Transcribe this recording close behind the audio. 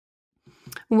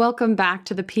Welcome back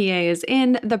to the PAs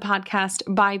in the podcast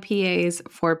by PAs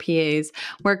for PAs,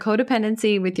 where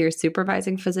codependency with your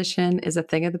supervising physician is a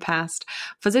thing of the past.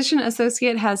 Physician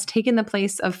associate has taken the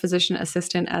place of physician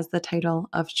assistant as the title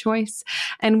of choice,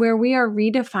 and where we are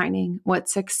redefining what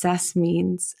success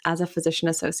means as a physician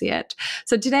associate.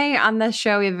 So today on the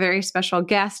show, we have a very special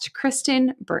guest,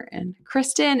 Kristen Burton.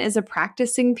 Kristen is a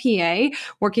practicing PA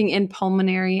working in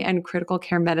pulmonary and critical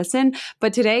care medicine,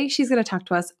 but today she's going to talk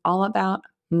to us all about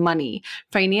money,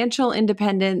 financial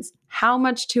independence, how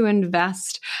much to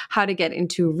invest, how to get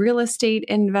into real estate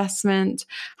investment,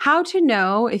 how to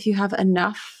know if you have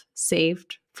enough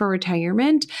saved for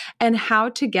retirement, and how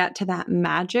to get to that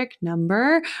magic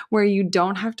number where you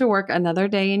don't have to work another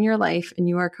day in your life and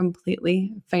you are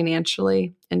completely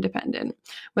financially independent.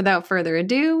 Without further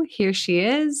ado, here she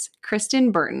is,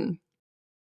 Kristen Burton.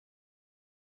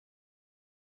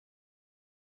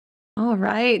 All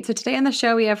right. So today on the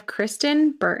show, we have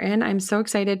Kristen Burton. I'm so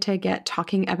excited to get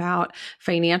talking about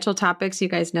financial topics. You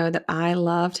guys know that I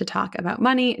love to talk about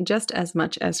money just as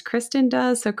much as Kristen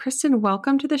does. So Kristen,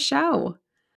 welcome to the show.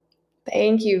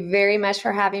 Thank you very much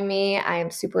for having me. I am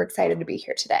super excited to be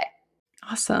here today.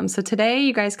 Awesome. So today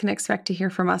you guys can expect to hear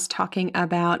from us talking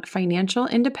about financial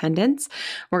independence.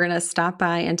 We're going to stop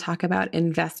by and talk about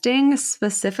investing.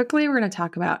 Specifically, we're going to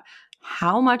talk about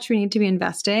how much we need to be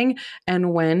investing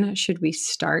and when should we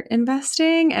start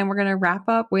investing. And we're going to wrap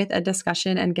up with a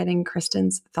discussion and getting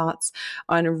Kristen's thoughts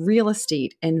on real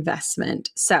estate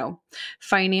investment. So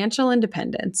financial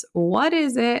independence, what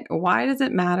is it? Why does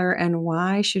it matter? And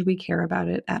why should we care about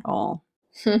it at all?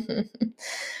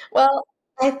 Well,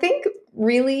 I think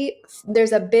really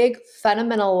there's a big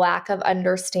fundamental lack of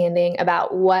understanding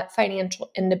about what financial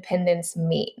independence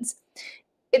means.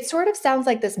 It sort of sounds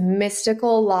like this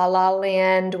mystical la la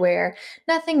land where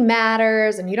nothing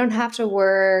matters and you don't have to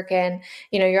work and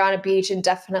you're on a beach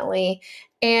indefinitely.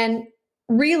 And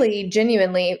really,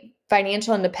 genuinely,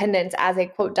 financial independence as a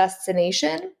quote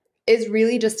destination is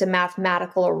really just a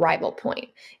mathematical arrival point.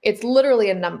 It's literally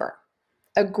a number,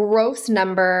 a gross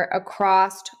number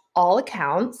across all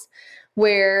accounts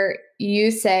where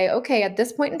you say, okay, at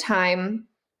this point in time,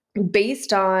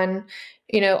 based on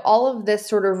all of this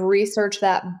sort of research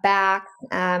that backs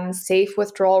safe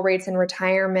withdrawal rates in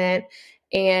retirement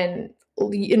and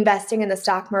investing in the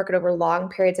stock market over long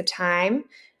periods of time,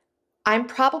 I'm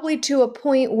probably to a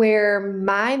point where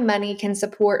my money can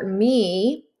support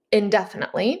me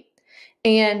indefinitely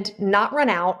and not run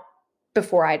out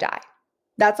before I die.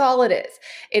 That's all it is.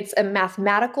 It's a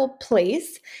mathematical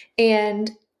place,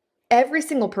 and every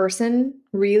single person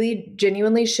really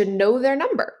genuinely should know their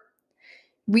number.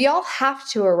 We all have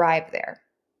to arrive there.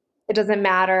 It doesn't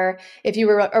matter if you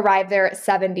arrive there at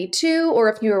 72 or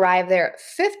if you arrive there at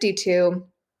 52.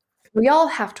 We all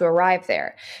have to arrive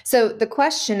there. So the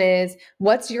question is,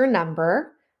 what's your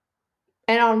number?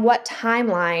 And on what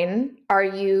timeline are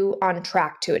you on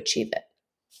track to achieve it?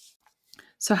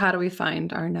 So how do we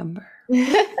find our number?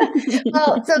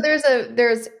 Well, so there's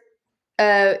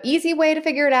a easy way to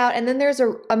figure it out, and then there's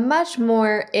a much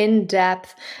more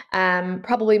in-depth,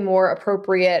 probably more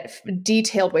appropriate,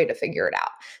 detailed way to figure it out.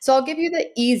 So I'll give you the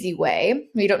easy way.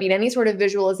 You don't need any sort of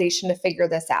visualization to figure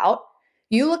this out.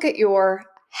 You look at your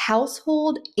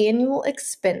household annual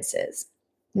expenses,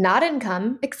 not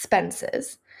income,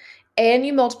 expenses, and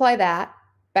you multiply that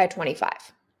by 25.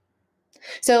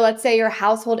 So let's say your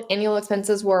household annual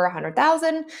expenses were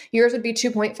 100,000, yours would be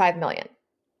 2.5 million.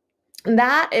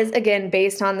 That is, again,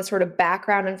 based on the sort of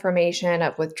background information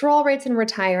of withdrawal rates in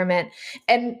retirement.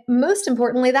 And most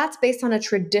importantly, that's based on a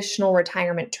traditional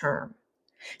retirement term.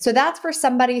 So that's for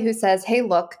somebody who says, hey,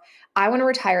 look, I want to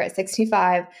retire at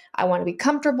 65. I want to be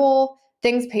comfortable,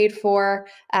 things paid for.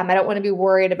 I don't want to be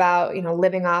worried about,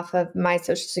 living off of my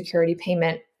Social Security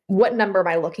payment. What number am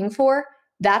I looking for?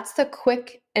 That's the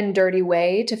quick and dirty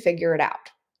way to figure it out.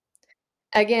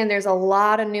 Again, there's a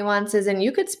lot of nuances, and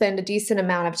you could spend a decent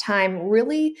amount of time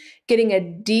really getting a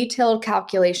detailed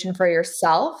calculation for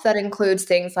yourself that includes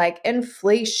things like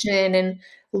inflation and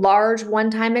large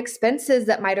one-time expenses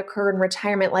that might occur in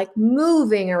retirement, like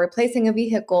moving or replacing a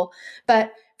vehicle.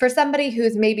 But for somebody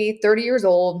who's maybe 30 years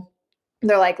old,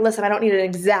 they're like, listen, I don't need an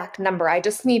exact number. I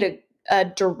just need a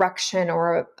direction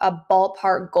or a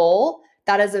ballpark goal.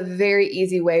 That is a very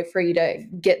easy way for you to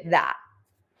get that.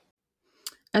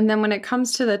 And then when it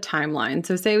comes to the timeline,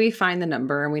 so say we find the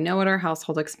number and we know what our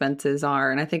household expenses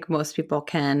are. And I think most people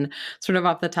can sort of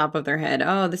off the top of their head,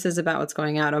 oh, this is about what's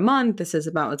going out a month. This is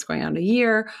about what's going out a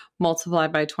year,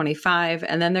 multiplied by 25.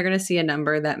 And then they're going to see a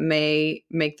number that may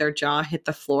make their jaw hit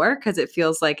the floor because it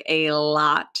feels like a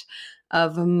lot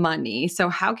of money. So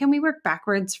how can we work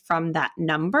backwards from that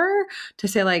number to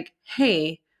say like,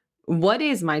 hey, what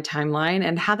is my timeline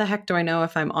and how the heck do I know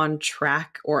if I'm on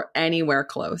track or anywhere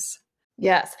close?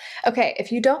 Yes. Okay.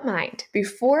 If you don't mind,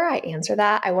 before I answer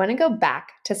that, I want to go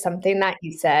back to something that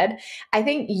you said. I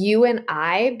think you and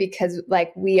I, because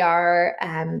like we are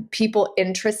people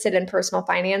interested in personal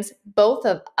finance, both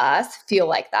of us feel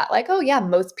like that. Like, oh, yeah,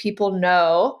 most people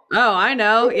know. Oh, I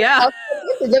know. Yeah.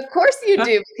 Of course you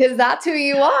do, because that's who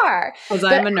you are. Because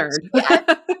But I'm a nerd. like,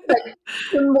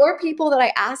 the more people that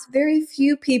I ask, very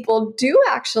few people do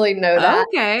actually know that.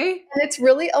 Okay. And it's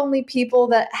really only people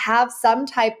that have some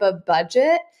type of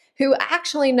budget who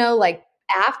actually know, like,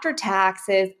 after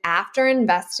taxes, after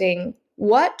investing,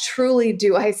 what truly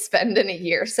do I spend in a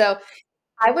year? So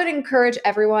I would encourage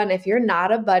everyone, if you're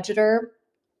not a budgeter,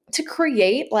 to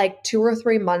create like 2 or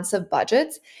 3 months of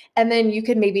budgets. And then you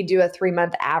can maybe do a 3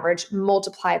 month average,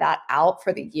 multiply that out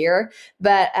for the year.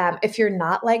 But if you're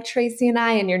not like Tracy and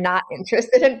I, and you're not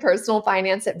interested in personal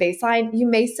finance at baseline, you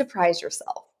may surprise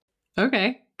yourself.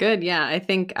 Okay, good. Yeah, I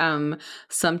think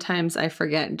sometimes I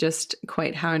forget just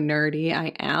quite how nerdy I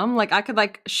am. Like I could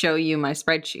like show you my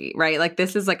spreadsheet, right? Like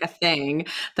this is like a thing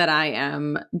that I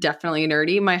am definitely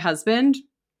nerdy. My husband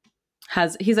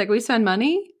he's like, we spend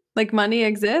money? Like money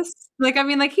exists? Like, I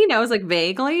mean, like he knows like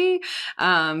vaguely.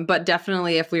 But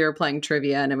definitely if we were playing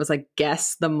trivia and it was like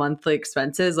guess the monthly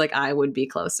expenses, like I would be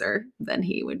closer than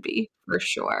he would be for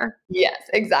sure. Yes,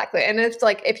 exactly. And it's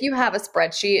like if you have a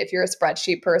spreadsheet, if you're a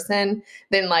spreadsheet person,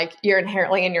 then like you're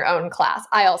inherently in your own class.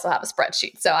 I also have a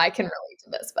spreadsheet, so I can relate to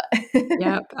this. But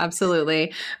Yep,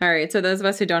 absolutely. All right. So those of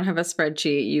us who don't have a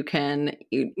spreadsheet,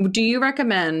 do you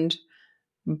recommend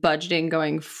budgeting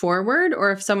going forward?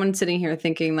 Or if someone's sitting here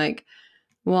thinking like,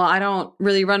 well, I don't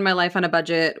really run my life on a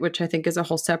budget, which I think is a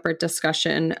whole separate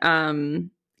discussion.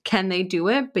 Can they do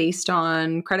it based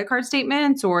on credit card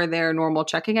statements or their normal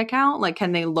checking account? Like,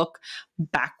 can they look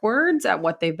backwards at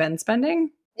what they've been spending?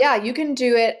 yeah, you can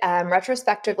do it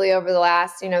retrospectively over the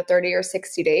last, 30 or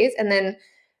 60 days. And then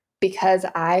because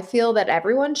I feel that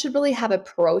everyone should really have a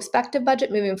prospective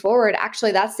budget moving forward,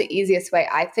 actually, that's the easiest way,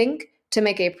 I think, to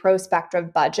make a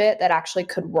prospective budget that actually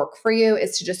could work for you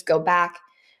is to just go back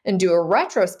and do a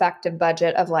retrospective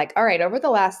budget of like, all right, over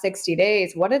the last 60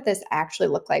 days, what did this actually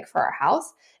look like for our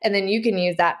house? And then you can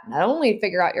use that not only to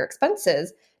figure out your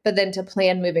expenses, but then to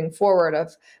plan moving forward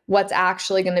of what's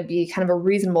actually going to be kind of a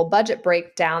reasonable budget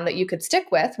breakdown that you could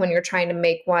stick with when you're trying to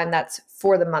make one that's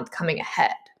for the month coming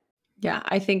ahead. Yeah,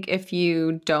 I think if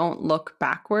you don't look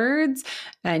backwards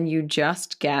and you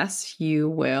just guess, you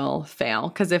will fail.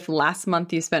 Because if last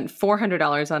month you spent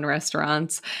 $400 on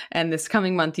restaurants and this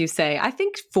coming month you say, I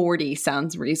think 40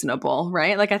 sounds reasonable,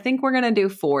 right? Like, I think we're going to do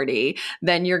 40,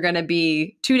 then you're going to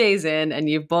be 2 days in and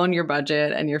you've blown your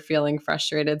budget and you're feeling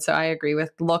frustrated. So I agree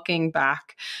with looking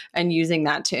back and using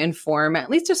that to inform at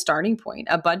least a starting point.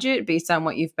 A budget based on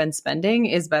what you've been spending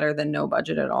is better than no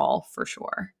budget at all, for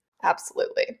sure.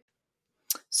 Absolutely.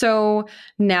 So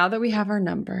now that we have our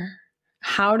number,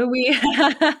 how do we,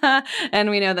 and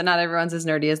we know that not everyone's as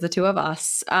nerdy as the two of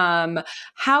us.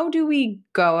 How do we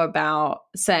go about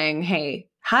saying, hey,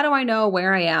 how do I know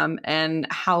where I am and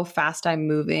how fast I'm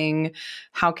moving?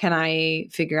 How can I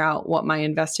figure out what my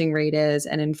investing rate is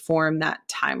and inform that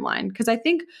timeline? Because I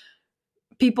think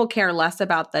people care less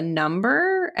about the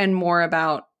number and more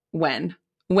about when.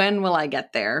 When will I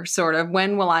get there? Sort of,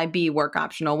 when will I be work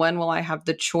optional? When will I have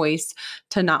the choice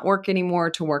to not work anymore,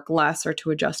 to work less, or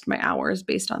to adjust my hours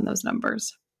based on those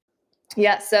numbers?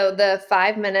 Yeah, so the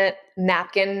 5-minute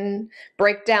napkin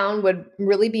breakdown would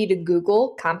really be to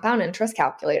Google compound interest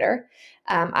calculator.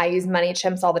 I use Money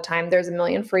Chimps all the time. There's a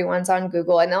million free ones on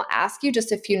Google, and they'll ask you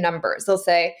just a few numbers. They'll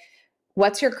say,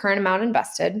 what's your current amount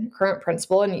invested, current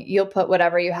principal, and you'll put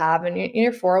whatever you have in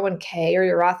your 401k or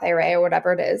your Roth IRA or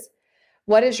whatever it is.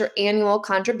 What is your annual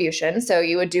contribution? So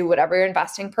you would do whatever you're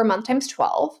investing per month times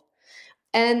 12.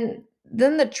 And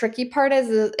then the tricky part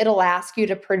is it'll ask you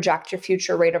to project your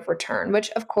future rate of return, which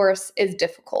of course is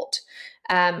difficult.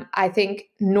 I think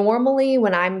normally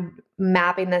when I'm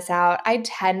mapping this out, I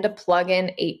tend to plug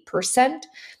in 8%.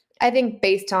 I think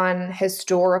based on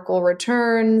historical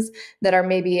returns that are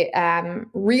maybe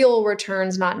real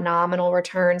returns, not nominal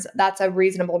returns, that's a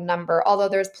reasonable number. Although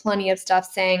there's plenty of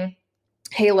stuff saying,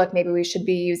 hey, look, maybe we should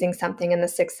be using something in the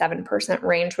 6-7%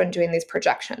 range when doing these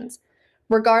projections.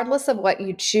 Regardless of what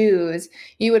you choose,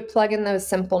 you would plug in those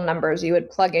simple numbers. You would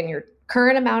plug in your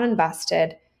current amount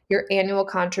invested, your annual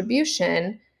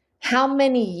contribution, how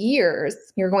many years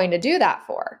you're going to do that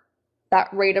for, that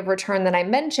rate of return that I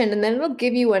mentioned, and then it'll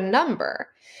give you a number.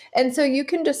 And so you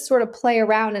can just sort of play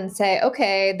around and say,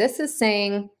 okay, this is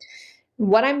saying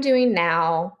what I'm doing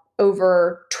now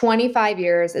over 25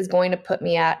 years is going to put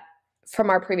me at,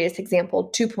 from our previous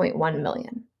example, 2.1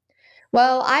 million.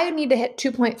 Well, I need to hit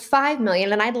 2.5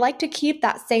 million and I'd like to keep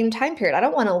that same time period. I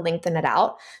don't want to lengthen it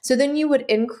out. So then you would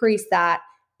increase that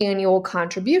annual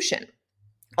contribution.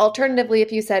 Alternatively,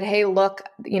 if you said, hey, look,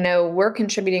 we're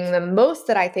contributing the most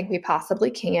that I think we possibly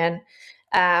can.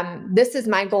 This is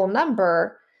my goal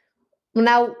number. Well,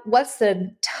 now what's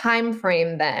the time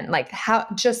frame then? Like, how,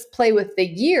 just play with the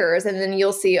years and then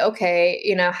you'll see,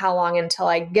 okay, how long until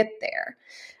I get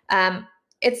there.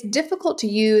 It's difficult to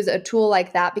use a tool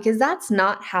like that because that's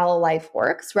not how life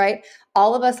works, right?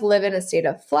 All of us live in a state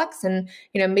of flux, and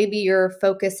maybe your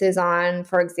focus is on,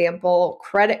 for example,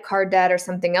 credit card debt or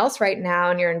something else right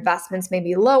now, and your investments may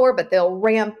be lower, but they'll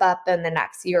ramp up in the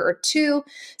next year or two.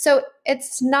 So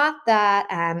it's not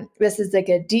that this is like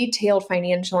a detailed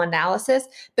financial analysis,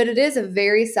 but it is a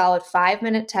very solid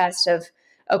 5-minute test of,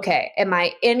 okay, am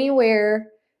I anywhere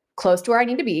close to where I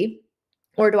need to be?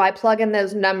 Or do I plug in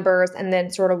those numbers and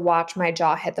then sort of watch my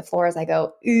jaw hit the floor as I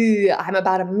go, I'm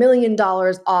about $1 million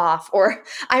off, or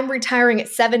I'm retiring at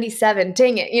 77,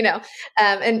 dang it,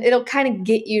 and it'll kind of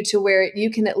get you to where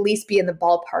you can at least be in the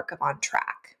ballpark of on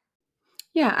track.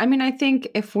 Yeah. I mean, I think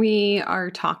if we are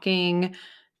talking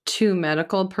to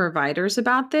medical providers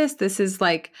about this, this is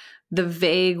like the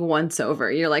vague once over.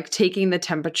 You're like taking the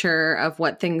temperature of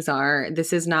what things are.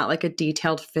 This is not like a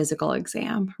detailed physical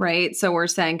exam, right? So we're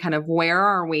saying kind of where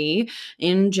are we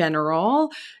in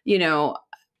general?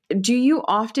 Do you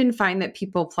often find that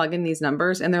people plug in these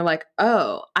numbers and they're like,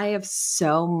 oh, I have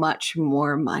so much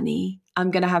more money.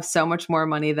 I'm going to have so much more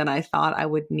money than I thought I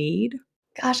would need?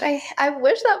 Gosh, I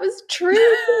wish that was true.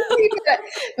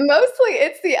 Mostly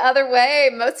it's the other way.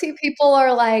 Mostly people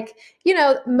are like,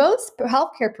 most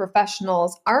healthcare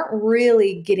professionals aren't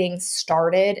really getting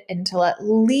started until at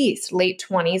least late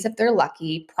 20s if they're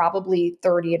lucky, probably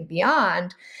 30 and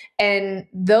beyond. And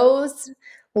those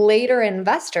later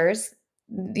investors,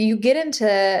 you get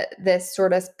into this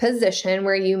sort of position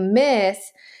where you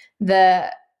miss the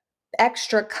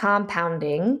extra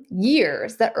compounding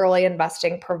years that early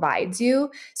investing provides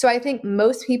you. So I think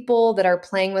most people that are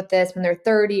playing with this when they're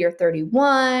 30 or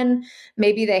 31,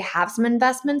 maybe they have some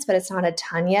investments, but it's not a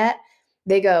ton yet.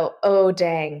 They go, oh,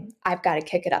 dang, I've got to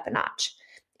kick it up a notch.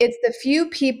 It's the few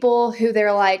people who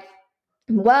they're like,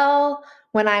 well,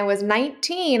 when I was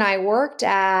 19, I worked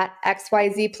at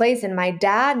XYZ place and my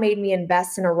dad made me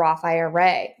invest in a Roth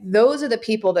IRA. Those are the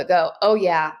people that go, oh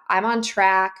yeah, I'm on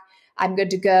track. I'm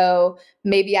good to go.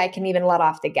 Maybe I can even let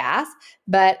off the gas.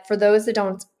 But for those that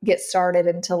don't get started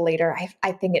until later,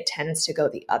 I think it tends to go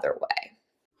the other way.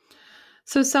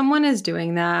 So someone is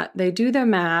doing that. They do the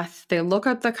math. They look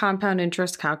up the compound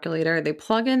interest calculator. They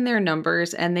plug in their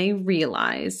numbers and they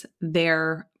realize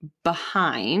they're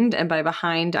behind. And by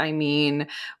behind, I mean,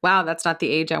 wow, that's not the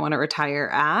age I want to retire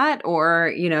at,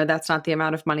 or, that's not the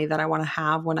amount of money that I want to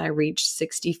have when I reach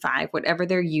 65, whatever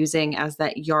they're using as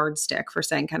that yardstick for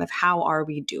saying kind of how are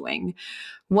we doing?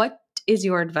 What is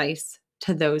your advice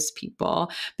to those people?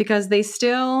 Because they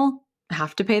still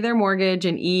have to pay their mortgage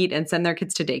and eat and send their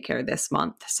kids to daycare this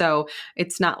month. So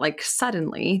it's not like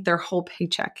suddenly their whole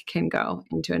paycheck can go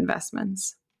into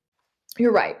investments.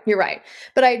 You're right.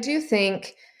 But I do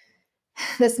think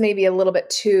this may be a little bit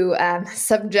too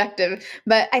subjective,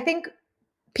 but I think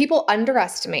people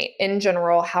underestimate in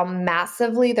general how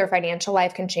massively their financial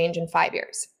life can change in 5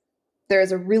 years.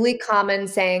 There's a really common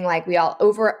saying, like, we all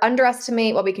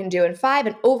underestimate what we can do in 5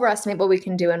 and overestimate what we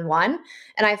can do in 1.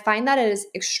 And I find that it is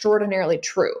extraordinarily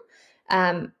true.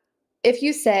 If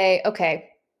you say, okay,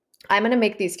 I'm going to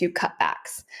make these few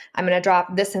cutbacks. I'm going to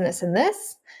drop this and this and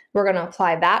this. We're going to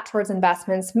apply that towards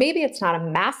investments. Maybe it's not a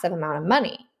massive amount of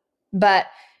money, but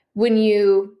when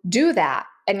you do that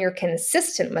and you're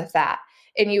consistent with that,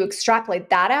 and you extrapolate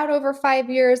that out over 5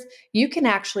 years, you can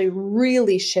actually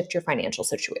really shift your financial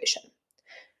situation.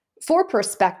 For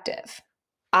perspective,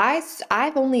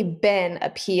 I've only been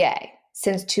a PA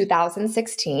since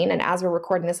 2016. And as we're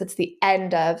recording this, it's the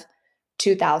end of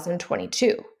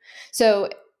 2022. So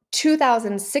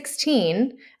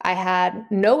 2016, I had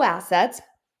no assets.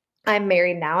 I'm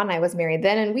married now and I was married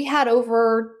then. And we had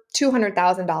over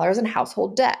 $200,000 in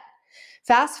household debt.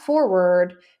 Fast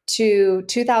forward to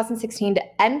 2016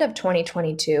 to end of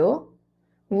 2022,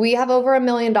 we have over $1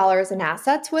 million in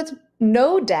assets with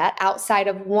no debt outside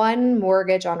of one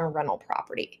mortgage on a rental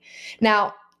property.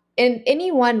 Now, in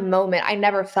any one moment, I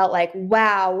never felt like,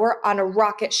 wow, we're on a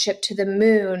rocket ship to the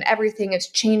moon. Everything is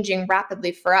changing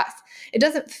rapidly for us. It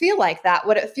doesn't feel like that.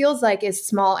 What it feels like is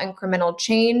small incremental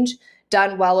change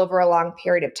done well over a long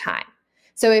period of time.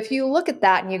 So if you look at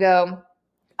that and you go,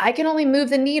 I can only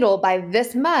move the needle by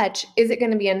this much. Is it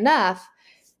going to be enough?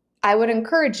 I would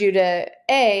encourage you to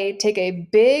A, take a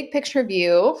big picture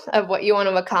view of what you want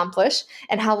to accomplish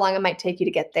and how long it might take you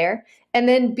to get there. And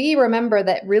then B, remember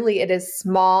that really it is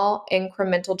small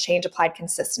incremental change applied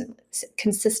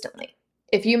consistently.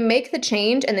 If you make the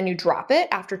change and then you drop it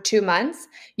after 2 months,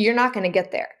 you're not going to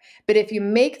get there. But if you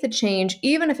make the change,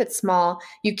 even if it's small,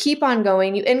 you keep on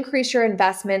going, you increase your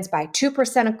investments by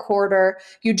 2% a quarter,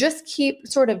 you just keep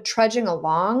sort of trudging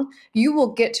along, you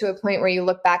will get to a point where you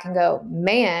look back and go,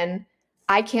 man,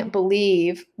 I can't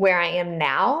believe where I am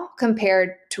now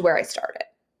compared to where I started.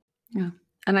 Yeah.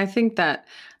 And I think that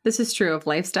this is true of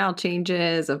lifestyle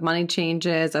changes, of money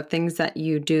changes, of things that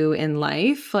you do in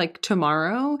life. Like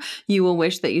tomorrow, you will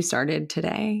wish that you started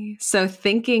today. So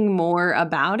thinking more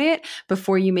about it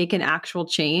before you make an actual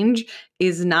change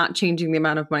is not changing the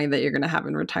amount of money that you're going to have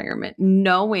in retirement.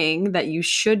 Knowing that you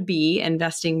should be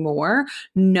investing more,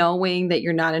 knowing that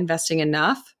you're not investing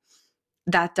enough,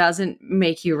 that doesn't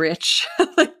make you rich.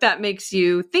 Like that makes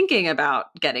you thinking about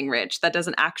getting rich. That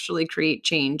doesn't actually create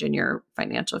change in your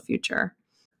financial future.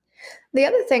 The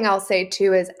other thing I'll say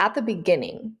too is at the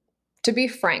beginning, to be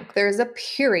frank, there's a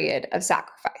period of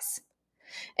sacrifice.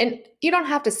 And you don't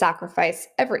have to sacrifice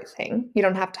everything. You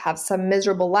don't have to have some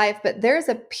miserable life, but there's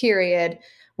a period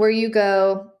where you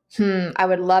go, I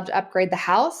would love to upgrade the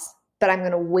house, but I'm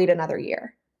going to wait another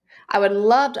year. I would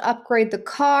love to upgrade the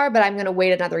car, but I'm going to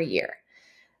wait another year.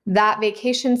 That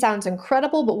vacation sounds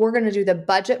incredible, but we're going to do the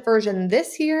budget version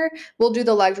this year. We'll do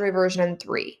the luxury version in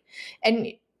 3. And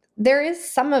there is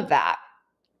some of that.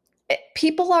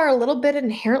 People are a little bit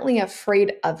inherently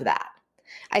afraid of that.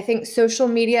 I think social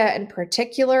media in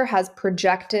particular has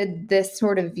projected this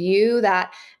sort of view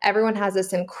that everyone has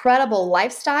this incredible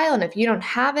lifestyle, and if you don't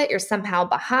have it, you're somehow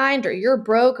behind or you're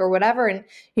broke or whatever, and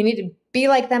you need to be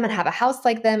like them and have a house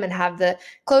like them and have the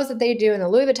clothes that they do and the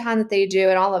Louis Vuitton that they do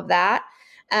and all of that.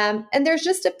 And there's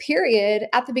just a period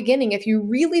at the beginning, if you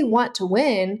really want to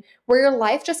win, where your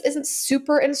life just isn't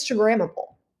super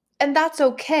Instagrammable. And that's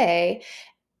okay.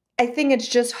 I think it's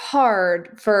just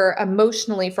hard for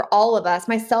emotionally for all of us,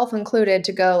 myself included,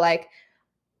 to go like,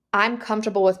 I'm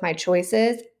comfortable with my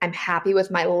choices. I'm happy with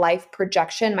my life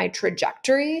projection, my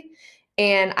trajectory,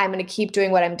 and I'm going to keep doing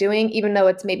what I'm doing, even though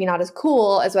it's maybe not as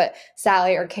cool as what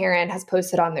Sally or Karen has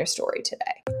posted on their story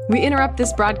today. We interrupt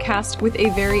this broadcast with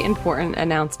a very important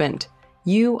announcement.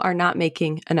 You are not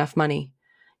making enough money.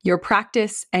 Your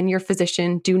practice and your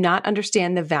physician do not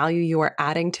understand the value you are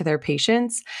adding to their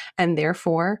patients, and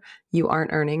therefore, you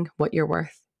aren't earning what you're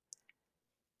worth.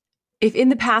 If in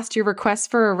the past your requests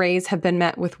for a raise have been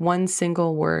met with one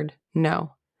single word,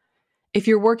 no. If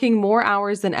you're working more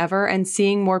hours than ever and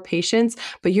seeing more patients,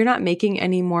 but you're not making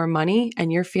any more money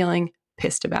and you're feeling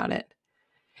pissed about it.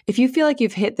 If you feel like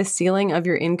you've hit the ceiling of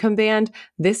your income band,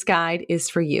 this guide is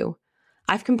for you.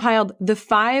 I've compiled the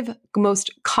 5 most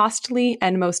costly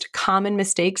and most common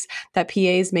mistakes that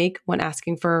PAs make when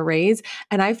asking for a raise,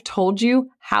 and I've told you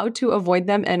how to avoid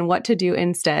them and what to do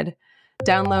instead.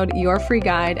 Download your free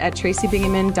guide at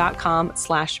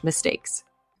tracybingaman.com/mistakes.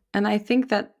 And I think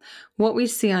that what we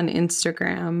see on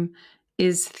Instagram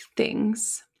is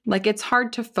things. Like it's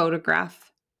hard to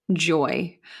photograph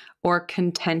joy or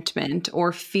contentment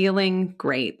or feeling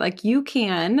great. Like you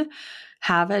can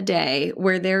have a day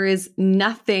where there is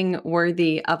nothing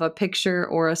worthy of a picture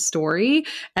or a story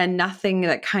and nothing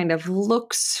that kind of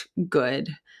looks good,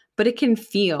 but it can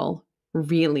feel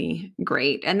really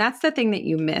great. And that's the thing that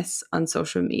you miss on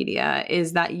social media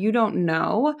is that you don't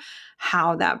know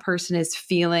how that person is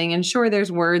feeling. And sure,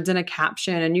 there's words in a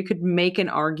caption and you could make an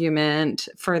argument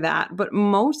for that. But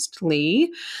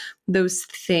mostly those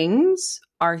things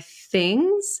are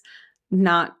things,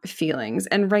 not feelings.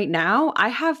 And right now I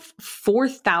have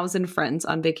 4,000 friends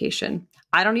on vacation.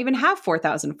 I don't even have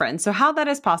 4,000 friends. So how that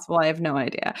is possible, I have no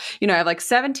idea. You know, I have like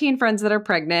 17 friends that are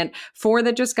pregnant, 4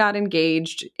 that just got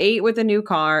engaged, 8 with a new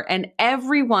car, and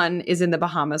everyone is in the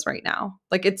Bahamas right now.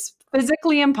 Like it's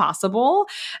physically impossible.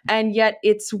 And yet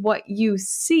it's what you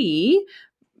see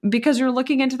because you're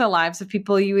looking into the lives of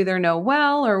people you either know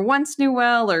well or once knew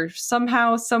well, or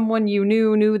somehow someone you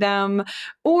knew them,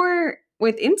 or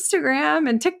with Instagram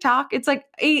and TikTok, it's like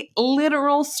a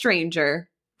literal stranger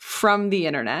from the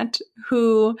internet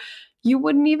who you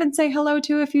wouldn't even say hello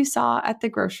to if you saw at the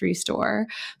grocery store.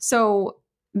 So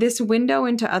this window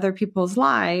into other people's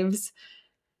lives,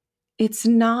 it's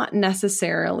not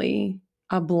necessarily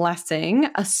a blessing,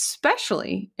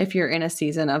 especially if you're in a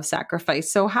season of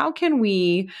sacrifice. So how can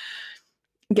we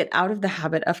get out of the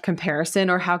habit of comparison,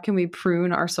 or how can we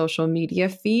prune our social media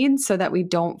feed so that we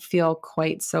don't feel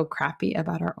quite so crappy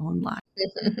about our own lives?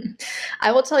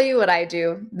 I will tell you what I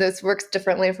do. This works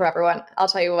differently for everyone. I'll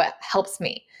tell you what helps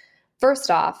me.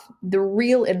 First off, the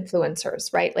real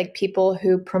influencers, right? Like people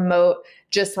who promote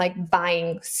just like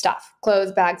buying stuff,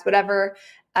 clothes, bags, whatever.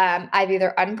 I've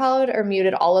either unfollowed or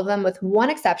muted all of them with one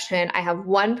exception. I have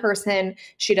one person,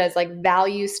 she does like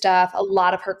value stuff. A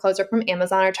lot of her clothes are from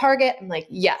Amazon or Target. I'm like,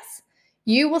 yes,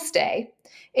 you will stay.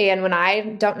 And when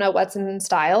I don't know what's in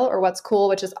style or what's cool,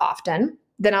 which is often,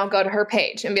 then I'll go to her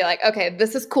page and be like, okay,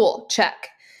 this is cool, check.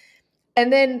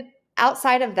 And then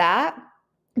outside of that,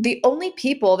 the only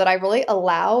people that I really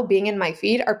allow being in my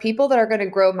feed are people that are going to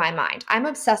grow my mind. I'm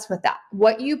obsessed with that.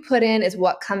 What you put in is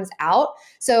what comes out.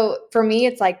 So for me,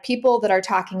 it's like people that are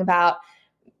talking about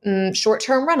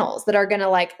short-term rentals that are going to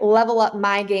like level up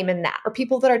my game in that, or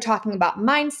people that are talking about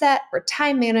mindset or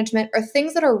time management or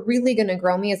things that are really going to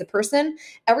grow me as a person.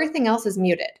 Everything else is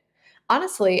muted.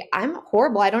 Honestly, I'm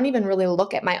horrible. I don't even really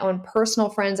look at my own personal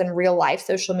friends and real life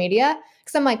social media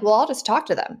because I'm like, well, I'll just talk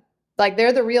to them. Like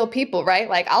they're the real people, right?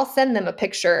 Like I'll send them a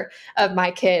picture of my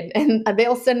kid and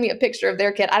they'll send me a picture of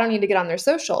their kid. I don't need to get on their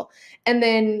social. And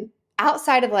then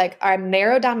outside of like, I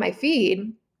narrowed down my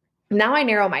feed, now I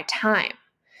narrow my time.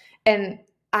 And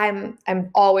I'm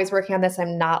always working on this.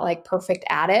 I'm not like perfect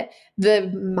at it. The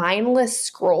mindless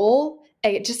scroll,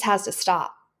 it just has to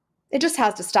stop. It just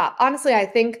has to stop. Honestly, I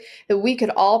think that we could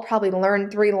all probably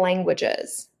learn 3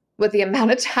 languages with the amount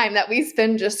of time that we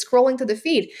spend just scrolling through the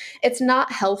feed. It's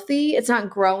not healthy. It's not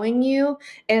growing you.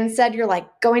 And instead, you're like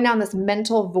going down this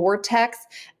mental vortex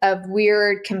of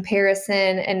weird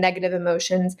comparison and negative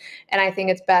emotions. And I think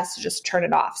it's best to just turn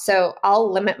it off. So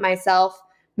I'll limit myself.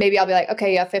 Maybe I'll be like,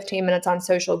 okay, you have 15 minutes on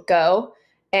social, go.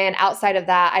 And outside of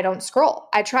that, I don't scroll.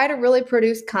 I try to really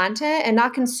produce content and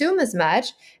not consume as much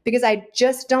because I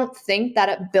just don't think that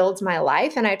it builds my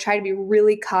life. And I try to be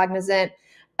really cognizant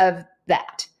of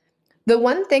that. The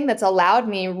one thing that's allowed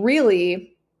me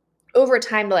really over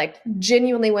time to like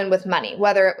genuinely win with money,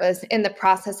 whether it was in the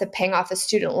process of paying off the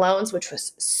student loans, which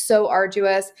was so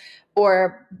arduous,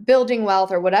 or building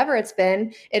wealth or whatever it's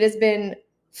been, it has been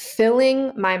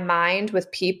filling my mind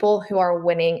with people who are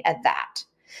winning at that.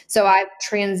 So I've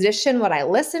transitioned what I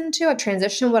listen to, I've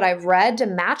transitioned what I've read to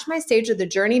match my stage of the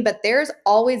journey, but there's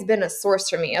always been a source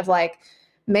for me of like,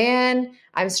 man,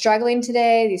 I'm struggling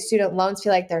today. These student loans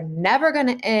feel like they're never going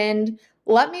to end.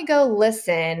 Let me go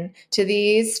listen to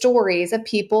these stories of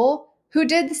people who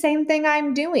did the same thing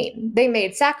I'm doing. They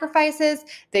made sacrifices,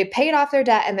 they paid off their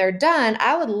debt, and they're done.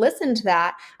 I would listen to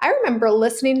that. I remember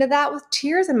listening to that with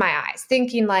tears in my eyes,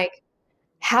 thinking like,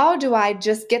 how do I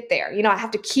just get there? You know, I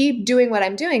have to keep doing what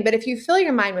I'm doing. But if you fill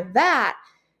your mind with that,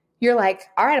 you're like,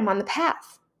 all right, I'm on the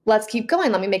path. Let's keep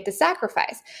going. Let me make the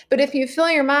sacrifice. But if you fill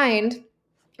your mind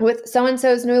with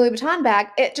so-and-so's new Louis Vuitton bag,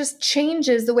 it just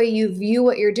changes the way you view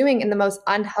what you're doing in the most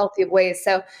unhealthy of ways.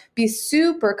 So be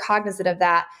super cognizant of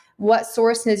that, what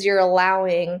sources you're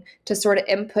allowing to sort of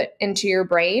input into your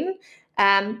brain,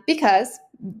 because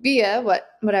via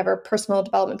whatever personal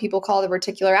development people call the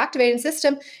reticular activating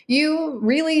system, you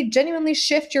really genuinely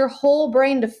shift your whole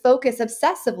brain to focus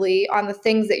obsessively on the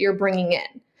things that you're bringing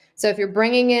in. So if you're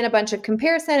bringing in a bunch of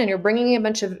comparison and you're bringing in a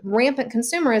bunch of rampant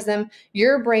consumerism,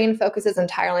 your brain focuses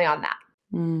entirely on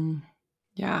that.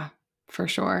 Yeah, for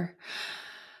sure.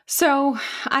 So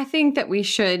I think that we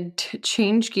should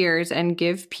change gears and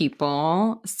give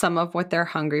people some of what they're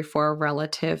hungry for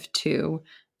relative to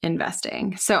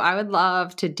investing. So I would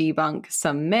love to debunk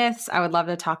some myths. I would love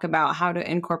to talk about how to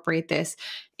incorporate this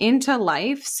into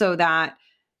life so that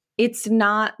it's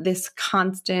not this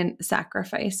constant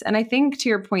sacrifice. And I think to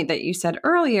your point that you said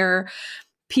earlier,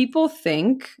 people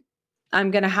think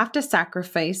I'm going to have to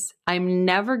sacrifice. I'm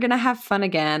never going to have fun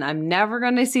again. I'm never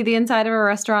going to see the inside of a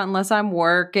restaurant unless I'm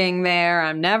working there.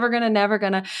 I'm never going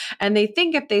to. And they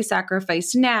think if they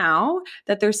sacrifice now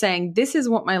that they're saying, this is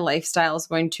what my lifestyle is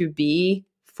going to be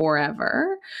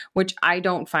forever, which I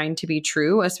don't find to be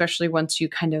true, especially once you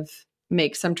kind of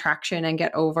make some traction and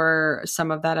get over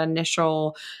some of that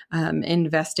initial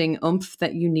investing oomph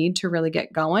that you need to really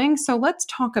get going. So let's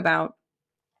talk about,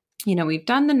 we've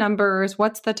done the numbers.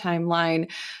 What's the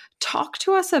timeline? Talk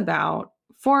to us about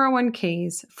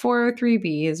 401ks,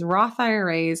 403bs, Roth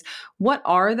IRAs. What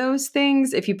are those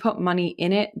things? If you put money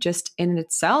in it, just in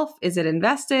itself, is it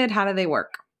invested? How do they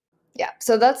work? Yeah.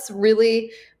 So that's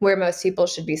really where most people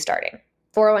should be starting.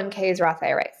 401ks, Roth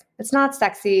IRAs. It's not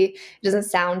sexy. It doesn't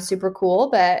sound super cool,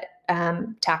 but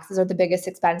taxes are the biggest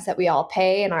expense that we all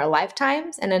pay in our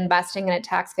lifetimes, and investing in a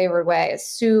tax-favored way is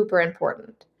super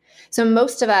important. So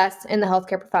most of us in the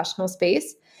healthcare professional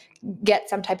space get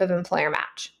some type of employer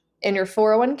match in your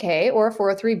 401k or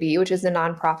 403b, which is the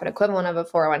nonprofit equivalent of a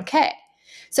 401k.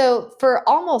 So for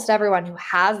almost everyone who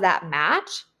has that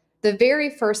match, the very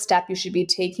first step you should be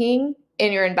taking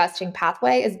in your investing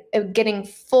pathway is getting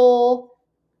full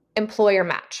employer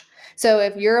match. So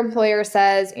if your employer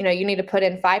says, you need to put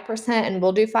in 5% and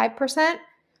we'll do 5%,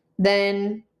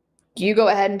 then you go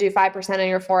ahead and do 5% in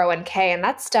your 401k, and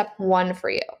that's step one for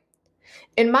you.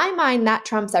 In my mind, that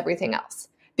trumps everything else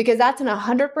because that's an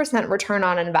 100% return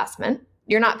on investment.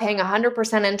 You're not paying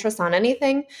 100% interest on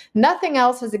anything. Nothing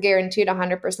else is a guaranteed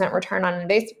 100% return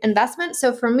on investment.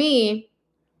 So for me,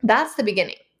 that's the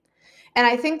beginning. And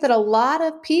I think that a lot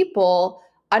of people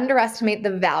underestimate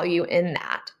the value in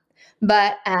that.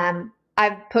 But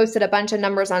I've posted a bunch of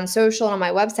numbers on social and on my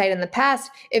website in the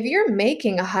past. If you're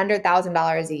making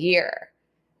 $100,000 a year,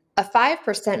 a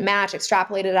 5% match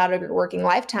extrapolated out of your working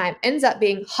lifetime ends up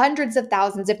being hundreds of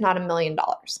thousands, if not $1 million.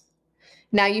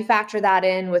 Now you factor that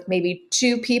in with maybe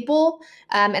 2 people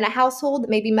in a household,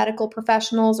 maybe medical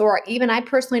professionals, or even I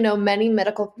personally know many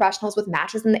medical professionals with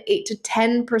matches in the 8 to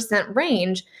 10%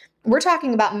 range. We're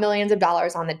talking about millions of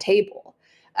dollars on the table.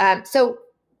 So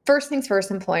first things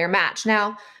first, employer match.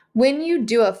 Now, when you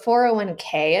do a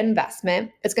 401k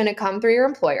investment, it's going to come through your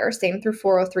employer, same through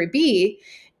 403b,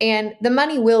 and the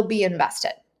money will be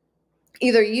invested.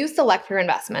 Either you select your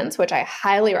investments, which I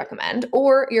highly recommend,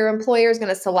 or your employer is going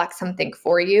to select something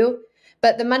for you,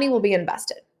 but the money will be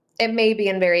invested. It may be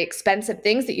in very expensive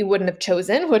things that you wouldn't have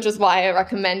chosen, which is why I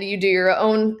recommend you do your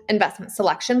own investment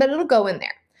selection, but it'll go in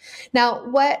there. Now,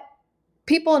 what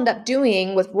people end up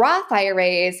doing with Roth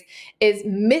IRAs is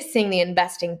missing the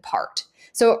investing part.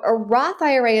 So a Roth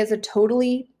IRA is a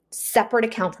totally separate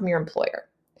account from your employer,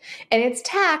 and it's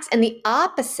taxed in the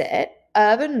opposite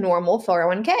of a normal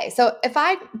 401k. So if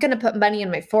I'm going to put money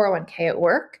in my 401k at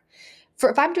work,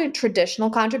 if I'm doing traditional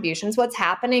contributions, what's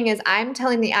happening is I'm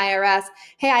telling the IRS,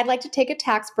 hey, I'd like to take a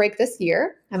tax break this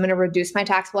year. I'm going to reduce my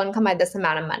taxable income by this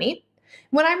amount of money.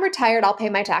 When I'm retired, I'll pay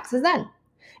my taxes then.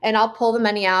 And I'll pull the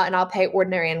money out and I'll pay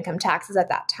ordinary income taxes at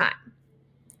that time.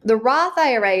 The Roth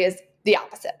IRA is the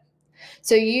opposite.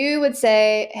 So you would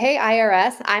say, hey,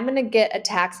 IRS, I'm going to get a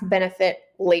tax benefit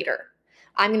later.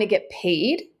 I'm going to get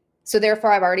paid. So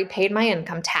therefore, I've already paid my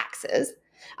income taxes.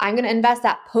 I'm going to invest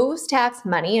that post-tax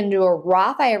money into a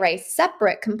Roth IRA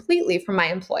separate completely from my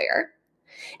employer.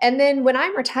 And then when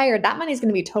I'm retired, that money is going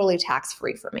to be totally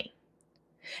tax-free for me.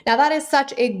 Now, that is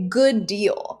such a good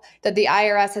deal that the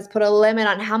IRS has put a limit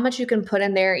on how much you can put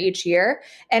in there each year,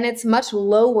 and it's much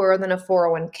lower than a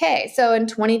 401k. So in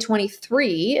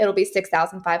 2023, it'll be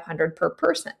 $6,500 per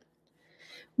person.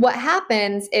 What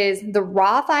happens is the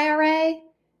Roth IRA,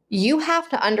 you have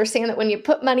to understand that when you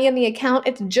put money in the account,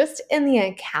 it's just in the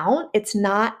account. It's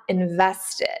not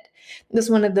invested. This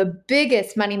is one of the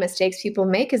biggest money mistakes people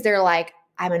make is they're like,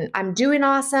 I'm doing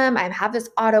awesome. I have this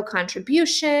auto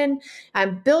contribution.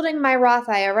 I'm building my Roth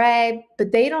IRA,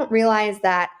 but they don't realize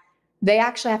that they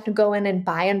actually have to go in and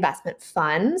buy investment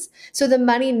funds. So the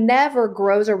money never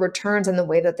grows or returns in the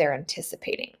way that they're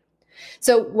anticipating.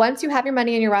 So once you have your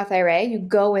money in your Roth IRA, you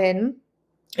go in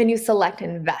and you select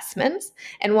investments.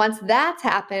 And once that's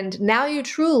happened, now you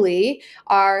truly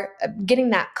are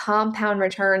getting that compound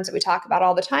returns that we talk about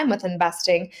all the time with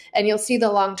investing, and you'll see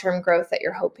the long-term growth that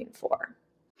you're hoping for.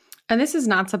 And this is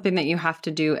not something that you have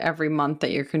to do every month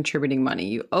that you're contributing money.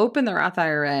 You open the Roth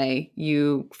IRA,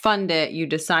 you fund it, you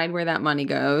decide where that money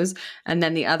goes, and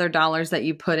then the other dollars that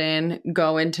you put in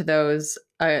go into those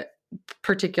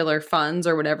particular funds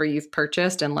or whatever you've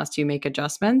purchased unless you make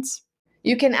adjustments.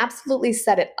 You can absolutely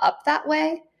set it up that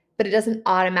way, but it doesn't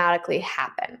automatically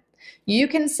happen. You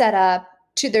can set up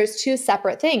there's 2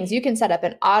 separate things. You can set up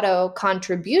an auto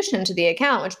contribution to the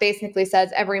account, which basically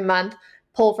says every month,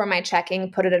 pull from my checking,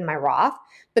 put it in my Roth.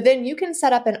 But then you can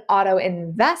set up an auto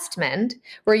investment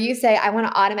where you say, I want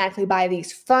to automatically buy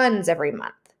these funds every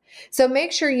month. So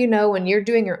make sure you know when you're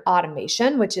doing your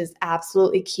automation, which is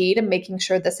absolutely key to making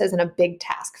sure this isn't a big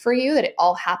task for you, that it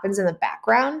all happens in the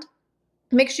background.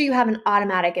 Make sure you have an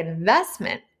automatic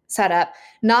investment set up,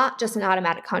 not just an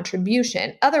automatic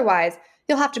contribution. Otherwise,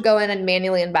 you'll have to go in and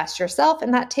manually invest yourself,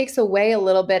 and that takes away a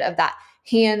little bit of that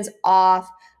hands-off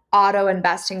auto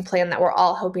investing plan that we're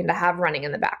all hoping to have running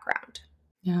in the background.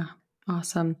 Yeah.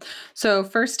 Awesome. So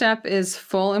first step is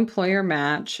full employer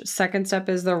match. Second step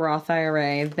is the Roth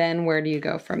IRA. Then where do you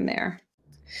go from there?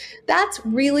 That's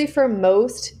really for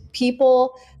most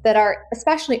people that are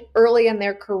especially early in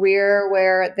their career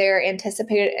where their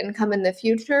anticipated income in the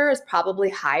future is probably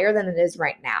higher than it is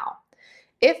right now.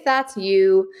 If that's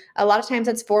you, a lot of times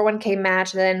it's 401k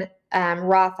match, then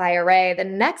Roth IRA. The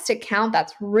next account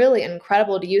that's really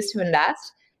incredible to use to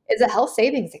invest is a health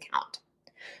savings account.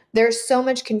 There's so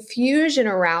much confusion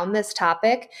around this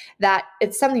topic that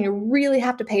it's something you really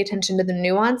have to pay attention to the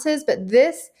nuances, but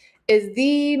this is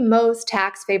the most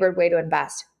tax favored way to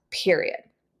invest, period.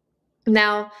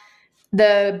 Now,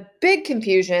 the big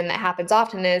confusion that happens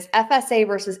often is FSA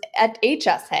versus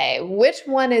HSA. Which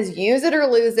one is use it or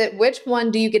lose it? Which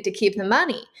one do you get to keep the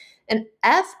money? An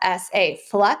FSA,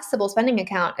 flexible spending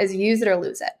account, is use it or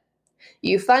lose it.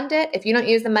 You fund it. If you don't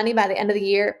use the money by the end of the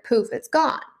year, poof, it's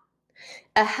gone.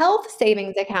 A health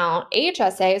savings account,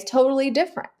 HSA, is totally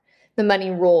different. The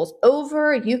money rolls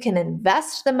over. You can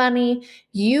invest the money.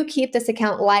 You keep this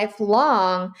account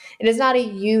lifelong. It is not a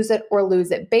use it or lose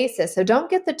it basis. So don't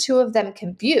get the two of them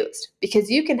confused,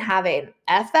 because you can have an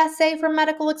FSA for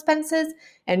medical expenses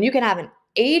and you can have an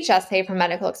HSA for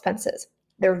medical expenses.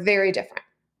 They're very different.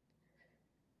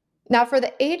 Now, for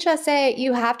the HSA,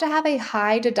 you have to have a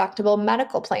high deductible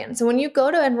medical plan. So when you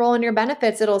go to enroll in your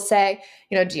benefits, it'll say,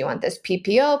 do you want this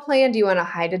PPO plan? Do you want a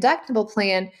high deductible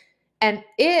plan? And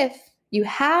if you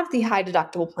have the high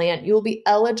deductible plan, you will be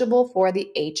eligible for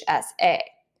the HSA.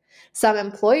 Some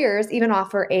employers even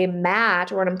offer a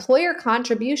match or an employer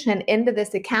contribution into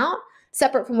this account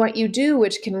separate from what you do,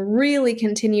 which can really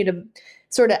continue to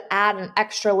sort of add an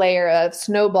extra layer of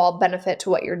snowball benefit to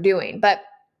what you're doing. But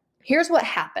here's what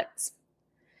happens.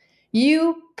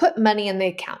 You put money in the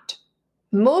account.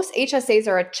 Most HSAs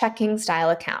are a checking style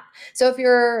account. So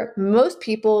if most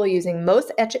people using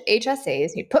most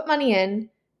HSAs, you put money in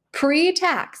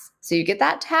pre-tax. So you get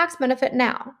that tax benefit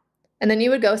now. And then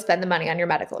you would go spend the money on your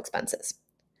medical expenses.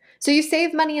 So you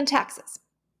save money in taxes.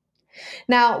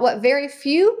 Now, what very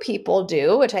few people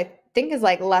do, which I think is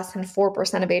like less than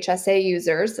 4% of HSA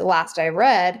users, the last I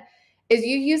read, is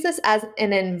you use this as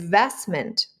an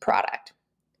investment product.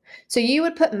 So you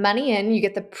would put money in, you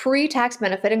get the pre-tax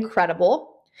benefit,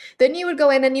 incredible. Then you would go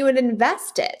in and you would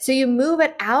invest it. So you move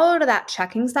it out of that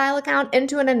checking style account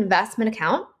into an investment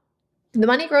account. The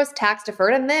money grows tax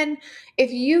deferred. And then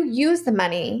if you use the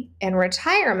money in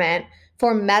retirement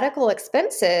for medical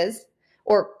expenses,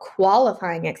 or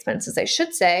qualifying expenses, I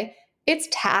should say, it's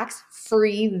tax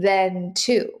free then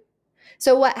too.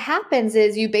 So what happens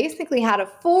is you basically had a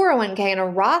 401k and a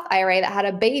Roth IRA that had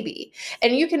a baby.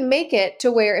 And you can make it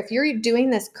to where if you're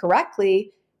doing this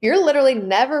correctly, you're literally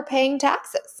never paying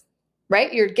taxes,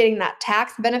 right? You're getting that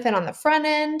tax benefit on the front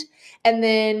end, and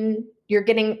then you're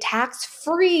getting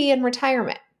tax-free in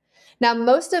retirement. Now,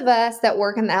 most of us that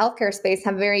work in the healthcare space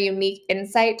have very unique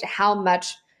insight to how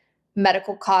much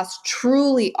medical costs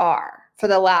truly are for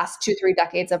the last 2-3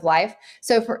 decades of life.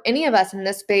 So for any of us in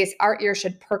this space, our ears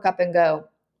should perk up and go,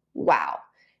 wow,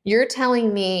 you're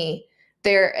telling me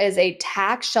there is a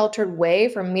tax sheltered way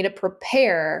for me to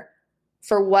prepare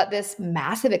for what this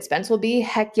massive expense will be?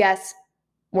 Heck yes.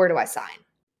 Where do I sign?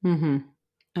 Mm-hmm.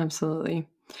 Absolutely.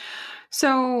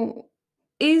 So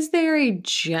is there a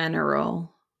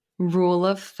general rule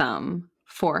of thumb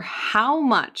for how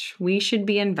much we should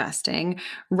be investing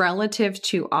relative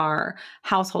to our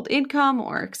household income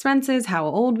or expenses, how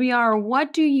old we are?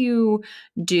 What do you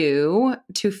do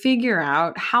to figure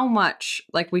out how much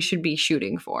we should be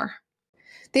shooting for?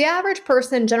 The average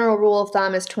person, general rule of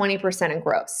thumb, is 20% in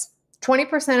gross.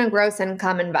 20% of gross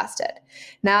income invested.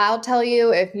 Now, I'll tell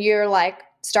you, if you're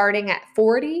starting at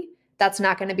 40, that's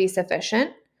not going to be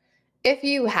sufficient. If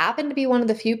you happen to be one of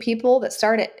the few people that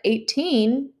start at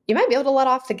 18, you might be able to let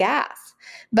off the gas.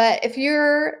 But if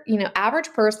you're,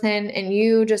 average person and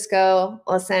you just go,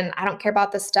 listen, I don't care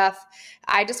about this stuff.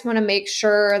 I just want to make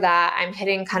sure that I'm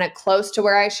hitting kind of close to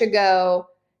where I should go.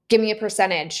 Give me a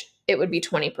percentage. It would be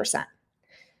 20%.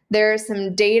 There's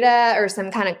some data or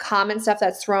some kind of common stuff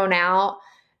that's thrown out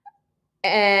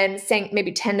and saying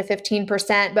maybe 10 to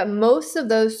 15%, but most of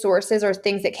those sources are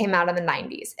things that came out in the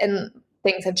 90s and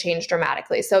things have changed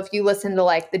dramatically. So if you listen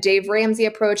to the Dave Ramsey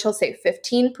approach, he'll say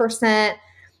 15%.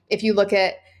 If you look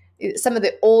at some of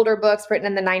the older books written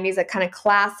in the 90s, like kind of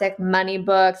classic money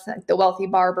books, like The Wealthy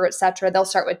Barber, et cetera, they'll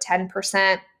start with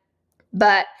 10%.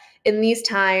 But in these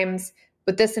times,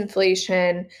 with this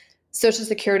inflation, Social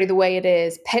Security the way it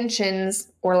is,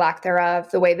 pensions or lack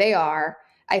thereof the way they are,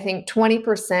 I think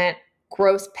 20%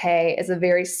 gross pay is a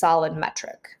very solid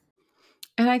metric.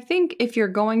 And I think if you're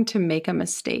going to make a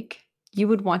mistake, you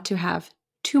would want to have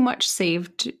too much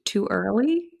saved too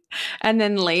early and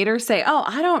then later say, oh,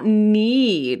 I don't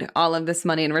need all of this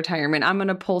money in retirement. I'm going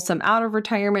to pull some out of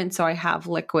retirement so I have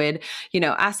liquid,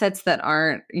 assets that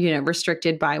aren't,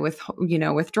 restricted by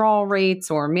withdrawal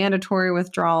rates or mandatory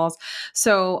withdrawals.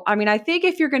 So, I think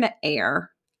if you're going to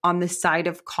err on the side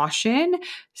of caution,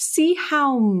 see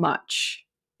how much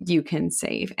you can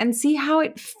save and see how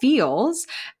it feels.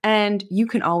 And you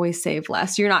can always save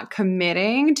less. You're not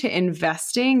committing to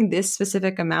investing this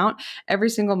specific amount every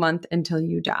single month until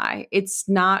you die. It's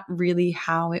not really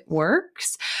how it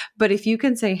works. But if you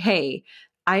can say, hey,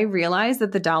 I realize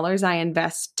that the dollars I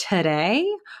invest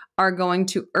today are going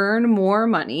to earn more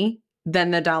money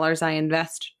than the dollars I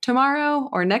invest tomorrow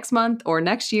or next month or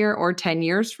next year or 10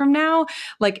 years from now,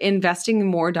 like investing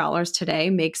more dollars today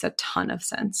makes a ton of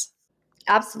sense.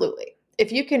 Absolutely.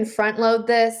 If you can front load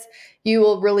this, you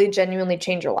will really genuinely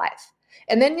change your life.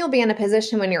 And then you'll be in a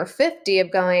position when you're 50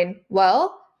 of going,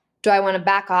 well, do I want to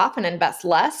back off and invest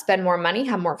less, spend more money,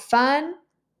 have more fun?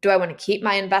 Do I want to keep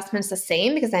my investments the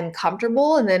same because I'm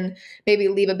comfortable and then maybe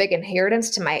leave a big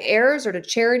inheritance to my heirs or to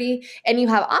charity? And you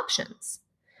have options.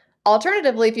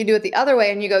 Alternatively, if you do it the other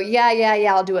way and you go, yeah,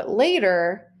 I'll do it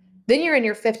later, then you're in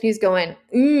your 50s going,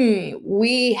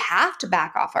 we have to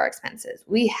back off our expenses.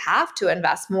 We have to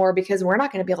invest more because we're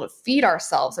not going to be able to feed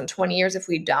ourselves in 20 years if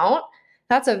we don't.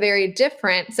 That's a very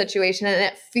different situation and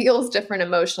it feels different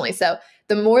emotionally. So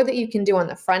the more that you can do on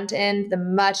the front end, the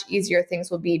much easier things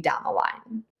will be down the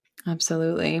line.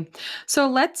 Absolutely. So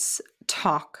let's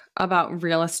talk about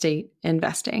real estate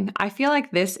investing. I feel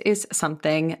like this is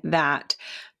something that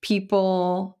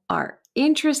people are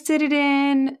interested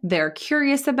in. They're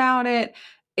curious about it.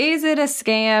 Is it a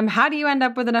scam? How do you end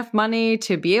up with enough money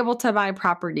to be able to buy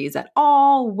properties at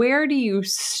all? Where do you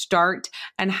start?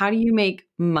 And how do you make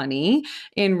money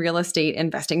in real estate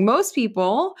investing? Most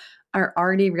people are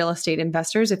already real estate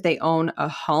investors if they own a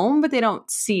home, but they don't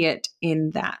see it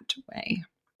in that way.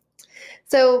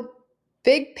 So,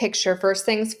 big picture, first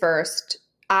things first,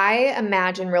 I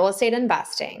imagine real estate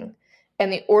investing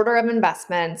and the order of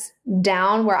investments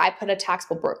down where I put a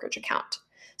taxable brokerage account.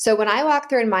 So when I walk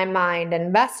through in my mind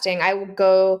investing, I will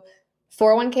go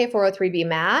 401k, 403b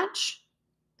match,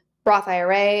 Roth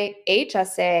IRA,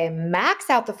 HSA,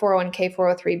 max out the 401k,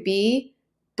 403b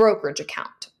brokerage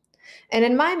account. And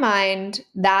in my mind,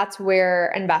 that's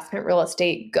where investment real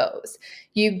estate goes.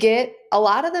 You get a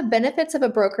lot of the benefits of a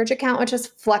brokerage account, which is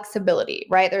flexibility,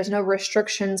 right? There's no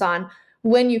restrictions on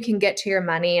when you can get to your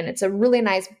money. And it's a really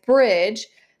nice bridge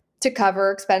to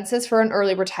cover expenses for an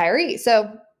early retiree.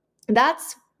 So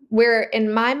that's where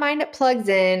in my mind it plugs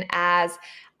in as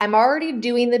I'm already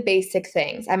doing the basic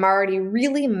things. I'm already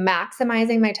really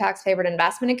maximizing my tax favored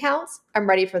investment accounts. I'm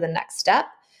ready for the next step.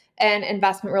 And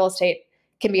investment real estate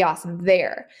can be awesome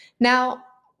there. Now,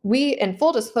 in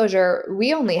full disclosure,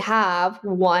 we only have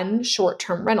one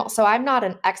short-term rental. So I'm not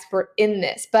an expert in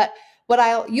this, but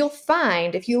you'll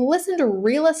find if you listen to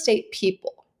real estate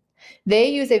people, they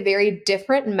use a very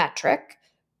different metric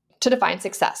to define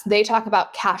success. They talk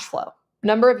about cash flow,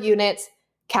 number of units,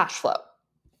 cash flow.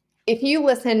 If you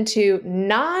listen to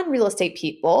non-real estate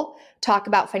people talk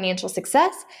about financial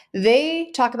success,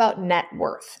 they talk about net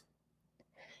worth.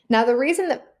 Now, the reason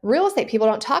that real estate people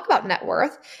don't talk about net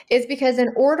worth is because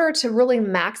in order to really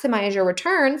maximize your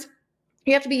returns,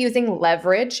 you have to be using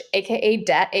leverage, aka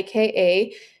debt,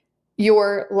 aka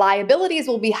your liabilities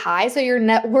will be high, so your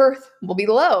net worth will be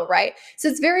low, right? So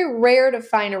it's very rare to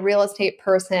find a real estate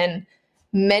person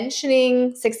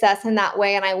mentioning success in that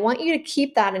way. And I want you to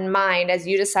keep that in mind as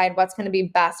you decide what's going to be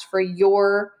best for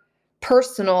your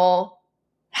personal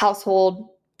household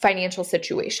financial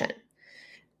situation.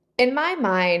 In my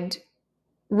mind,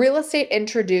 real estate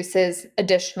introduces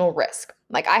additional risk.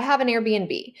 Like I have an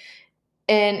Airbnb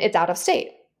and it's out of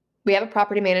state. We have a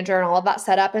property manager and all of that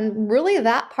set up. And really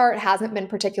that part hasn't been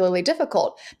particularly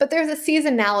difficult, but there's a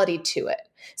seasonality to it.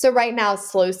 So right now is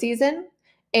slow season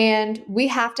and we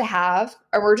have to have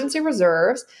emergency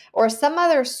reserves or some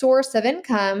other source of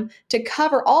income to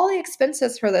cover all the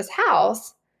expenses for this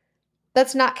house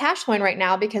that's not cash flowing right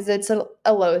now because it's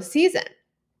a low season.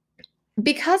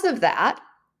 Because of that,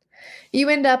 you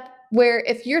end up where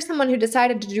if you're someone who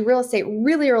decided to do real estate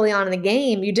really early on in the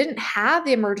game, you didn't have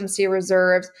the emergency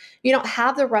reserves, you don't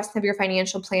have the rest of your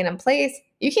financial plan in place,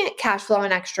 you can't cash flow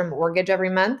an extra mortgage every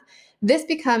month. This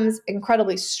becomes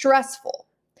incredibly stressful.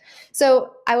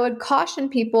 So I would caution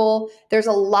people, there's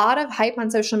a lot of hype on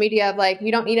social media of like,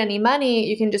 you don't need any money,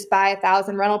 you can just buy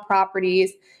 1,000 rental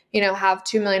properties, have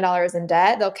 $2 million in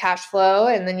debt, they'll cash flow,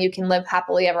 and then you can live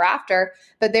happily ever after.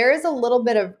 But there is a little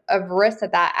bit of risk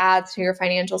that adds to your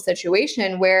financial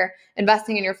situation where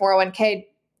investing in your 401k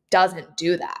doesn't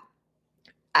do that.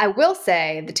 I will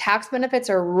say the tax benefits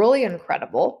are really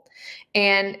incredible.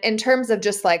 And in terms of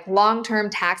just like long-term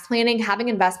tax planning, having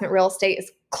investment real estate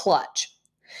is clutch.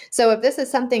 So if this is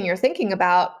something you're thinking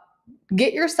about,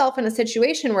 get yourself in a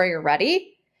situation where you're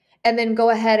ready and then go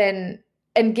ahead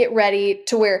and get ready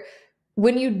to where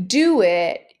when you do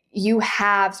it, you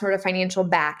have sort of financial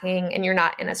backing and you're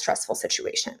not in a stressful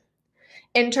situation.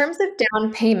 In terms of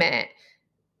down payment,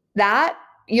 that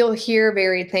you'll hear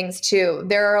varied things too.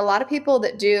 There are a lot of people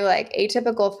that do like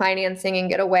atypical financing and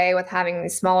get away with having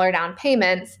these smaller down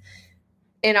payments.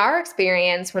 In our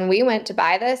experience, when we went to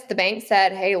buy this, the bank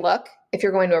said, hey, look, if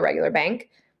you're going to a regular bank,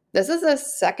 this is a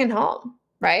second home,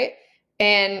 right?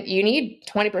 And you need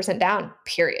 20% down,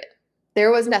 period.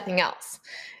 There was nothing else.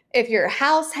 If you're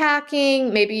house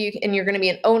hacking, and you're going to be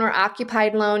an owner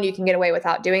occupied loan, you can get away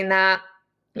without doing that.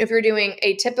 If you're doing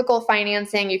atypical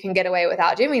financing, you can get away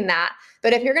without doing that.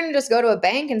 But if you're going to just go to a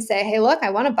bank and say, hey, look, I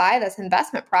want to buy this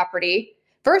investment property,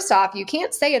 first off, you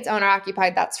can't say it's owner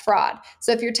occupied. That's fraud.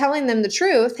 So if you're telling them the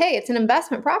truth, hey, it's an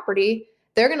investment property,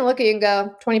 they're going to look at you and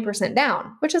go 20%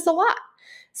 down, which is a lot.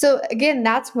 So again,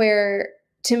 that's where,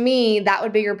 to me, that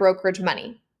would be your brokerage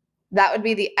money. That would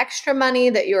be the extra money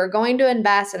that you're going to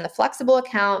invest in the flexible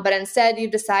account. But instead,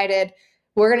 you've decided,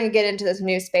 we're going to get into this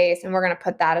new space and we're going to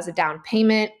put that as a down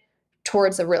payment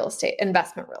towards a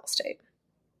investment real estate.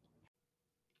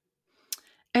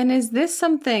 And is this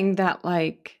something that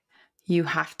like you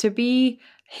have to be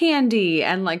handy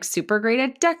and like super great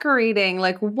at decorating?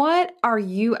 Like, what are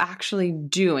you actually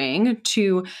doing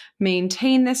to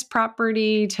maintain this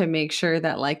property, to make sure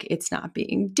that like it's not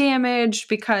being damaged?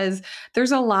 Because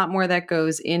there's a lot more that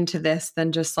goes into this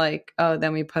than just like, oh,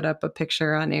 then we put up a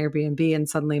picture on Airbnb and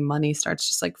suddenly money starts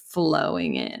just like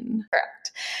flowing in.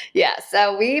 Correct. Yeah.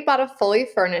 So we bought a fully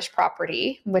furnished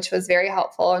property, which was very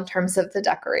helpful in terms of the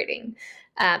decorating.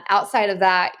 Outside of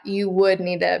that, you would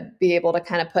need to be able to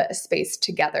kind of put a space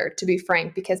together, to be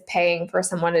frank, because paying for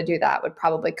someone to do that would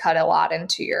probably cut a lot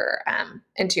into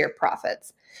your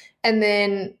profits. And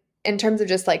then in terms of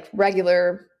just like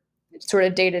regular sort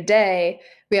of day to day,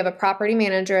 we have a property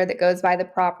manager that goes by the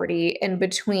property in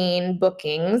between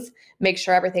bookings, make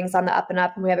sure everything's on the up and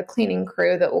up. And we have a cleaning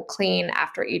crew that will clean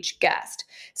after each guest.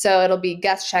 So it'll be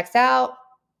guest checks out,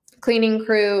 cleaning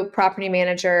crew, property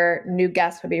manager, new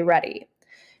guest would be ready.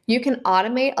 You can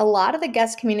automate a lot of the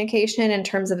guest communication in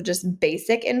terms of just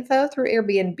basic info through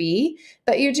Airbnb,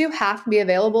 but you do have to be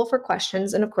available for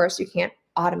questions. And of course, you can't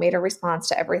automate a response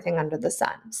to everything under the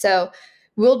sun. So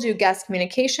we'll do guest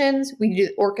communications. We do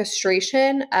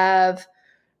orchestration of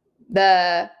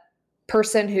the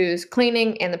person who's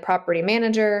cleaning and the property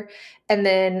manager, and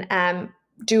then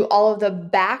do all of the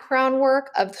background work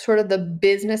of sort of the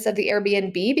business of the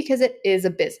Airbnb, because it is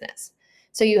a business.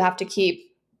 So you have to keep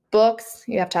books,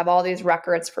 you have to have all these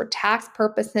records for tax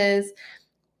purposes.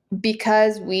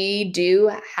 Because we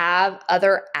do have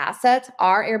other assets,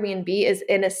 our Airbnb is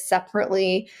in a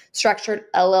separately structured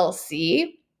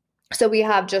LLC. So we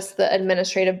have just the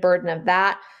administrative burden of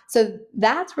that. So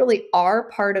that's really our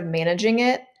part of managing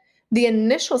it. The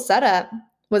initial setup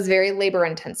was very labor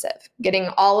intensive. Getting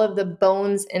all of the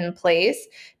bones in place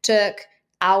took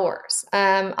hours.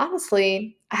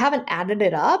 Honestly, I haven't added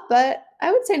it up, but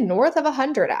I would say north of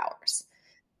 100 hours.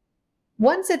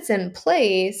 Once it's in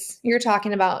place, you're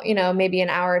talking about, maybe an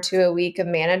hour or two a week of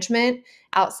management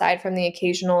outside from the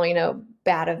occasional,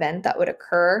 bad event that would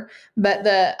occur. But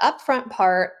the upfront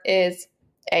part is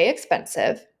A,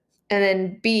 expensive, and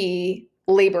then B,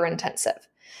 labor intensive.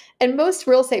 And most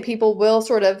real estate people will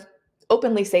sort of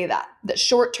openly say that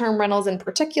short-term rentals in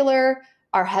particular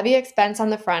are heavy expense on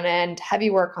the front end, heavy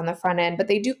work on the front end, but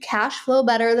they do cash flow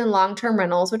better than long-term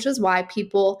rentals, which is why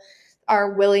people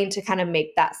are willing to kind of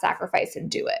make that sacrifice and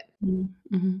do it.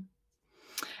 Mm-hmm.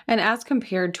 And as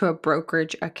compared to a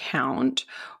brokerage account,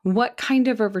 what kind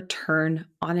of a return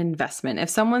on investment? If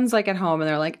someone's like at home and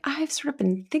they're like, I've sort of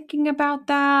been thinking about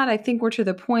that. I think we're to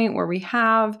the point where we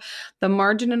have the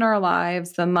margin in our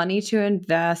lives, the money to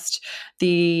invest,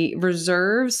 the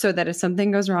reserves so that if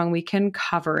something goes wrong, we can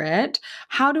cover it.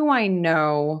 How do I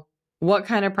know what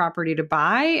kind of property to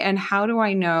buy? And how do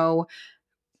I know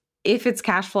if it's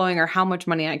cash flowing or how much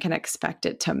money I can expect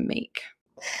it to make?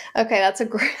 Okay, that's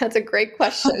a great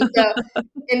question. So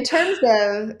in terms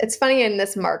of, it's funny in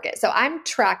this market. So I'm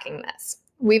tracking this.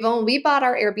 We bought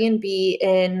our Airbnb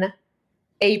in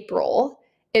April.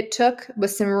 It took,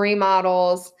 with some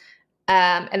remodels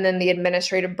and then the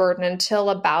administrative burden,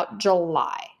 until about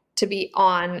July to be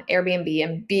on Airbnb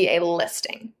and be a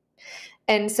listing.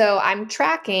 And so I'm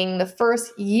tracking the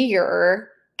first year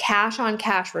cash on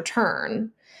cash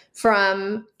return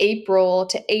from April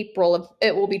to April of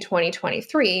it will be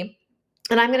 2023.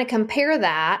 And I'm going to compare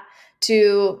that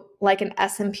to like an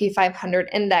S&P 500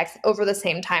 index over the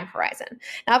same time horizon.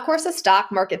 Now, of course, the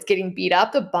stock market's getting beat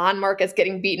up, the bond market's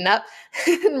getting beaten up,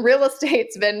 and real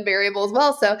estate's been variable as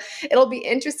well. So it'll be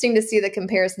interesting to see the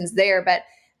comparisons there. But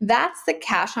that's the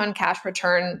cash on cash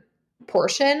return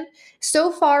portion.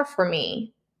 So far for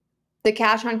me, the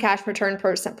cash on cash return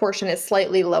portion is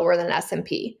slightly lower than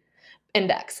S&P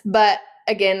index. But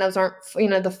again, those aren't,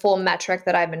 the full metric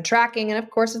that I've been tracking. And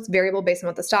of course, it's variable based on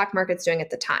what the stock market's doing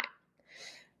at the time.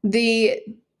 The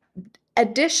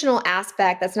additional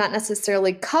aspect that's not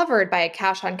necessarily covered by a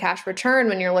cash on cash return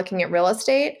when you're looking at real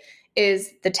estate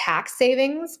is the tax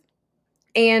savings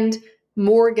and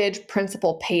mortgage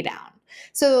principal pay down.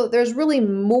 So there's really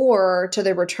more to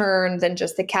the return than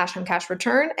just the cash on cash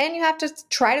return. And you have to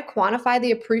try to quantify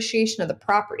the appreciation of the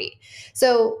property.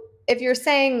 So if you're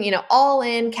saying, all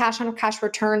in cash on cash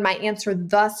return, my answer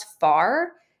thus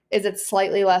far is it's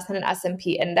slightly less than an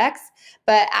S&P index.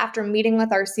 But after meeting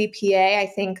with our CPA, I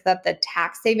think that the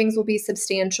tax savings will be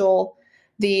substantial.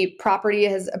 The property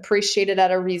has appreciated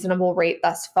at a reasonable rate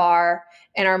thus far.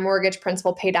 And our mortgage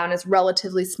principal pay down is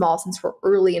relatively small since we're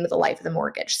early into the life of the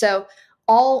mortgage. So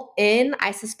all in,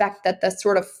 I suspect that the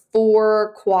sort of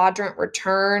 4-quadrant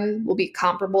return will be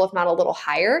comparable, if not a little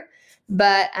higher.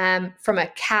 But from a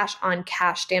cash on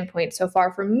cash standpoint, so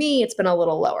far for me, it's been a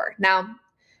little lower. Now,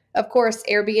 of course,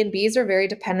 Airbnbs are very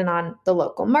dependent on the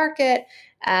local market.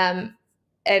 And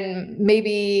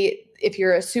maybe if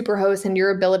you're a super host and your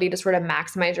ability to sort of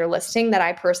maximize your listing that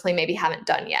I personally maybe haven't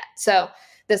done yet. So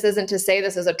this isn't to say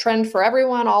this is a trend for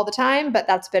everyone all the time, but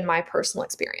that's been my personal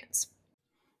experience.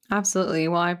 Absolutely.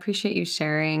 Well, I appreciate you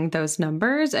sharing those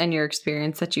numbers and your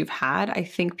experience that you've had. I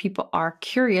think people are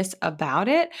curious about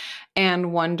it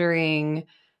and wondering,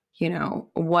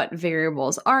 what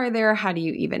variables are there? How do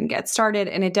you even get started?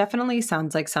 And it definitely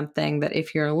sounds like something that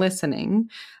if you're listening,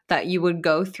 that you would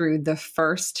go through the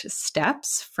first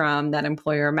steps from that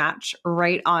employer match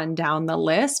right on down the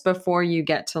list before you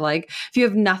get to if you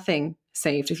have nothing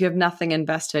saved, if you have nothing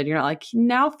invested, you're not like,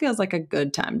 now feels like a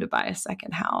good time to buy a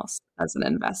second house as an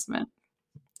investment.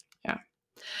 Yeah.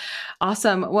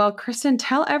 Awesome. Well, Kristen,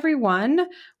 tell everyone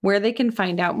where they can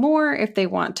find out more if they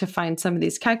want to find some of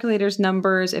these calculators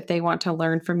numbers, if they want to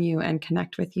learn from you and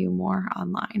connect with you more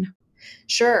online.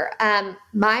 Sure.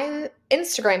 My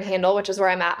Instagram handle, which is where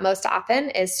I'm at most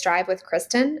often, is Strive with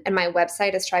Kristen, and my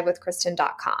website is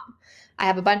strivewithkristen.com. I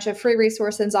have a bunch of free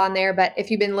resources on there, but if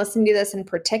you've been listening to this in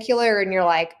particular and you're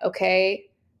like, okay,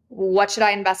 what should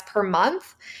I invest per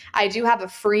month? I do have a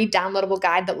free downloadable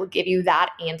guide that will give you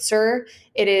that answer.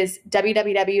 It is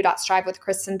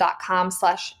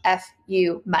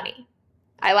www.strivewithkristen.com/FU money.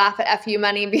 I laugh at FU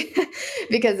money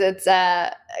because it's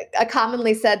a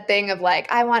commonly said thing of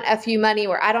I want FU money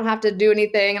where I don't have to do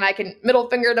anything and I can middle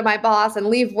finger to my boss and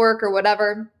leave work or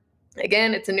whatever.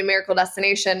 Again, it's a numerical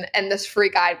destination, and this free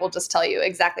guide will just tell you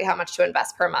exactly how much to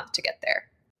invest per month to get there.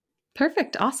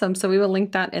 Perfect. Awesome. So we will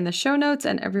link that in the show notes,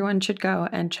 and everyone should go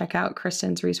and check out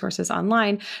Kristen's resources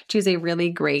online. She's a really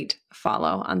great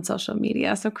follow on social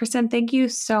media. So Kristen, thank you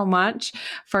so much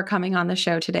for coming on the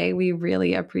show today. We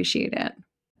really appreciate it.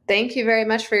 Thank you very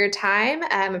much for your time.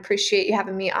 Appreciate you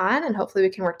having me on, and hopefully we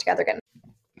can work together again.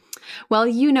 Well,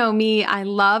 you know me, I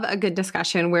love a good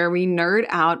discussion where we nerd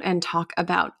out and talk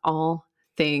about all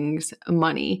things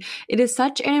money. It is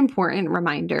such an important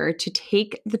reminder to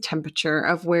take the temperature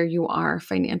of where you are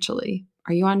financially.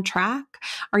 Are you on track?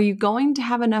 Are you going to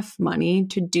have enough money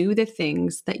to do the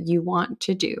things that you want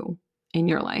to do in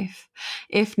your life?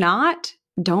 If not,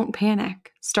 don't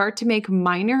panic. Start to make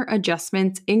minor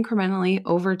adjustments incrementally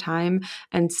over time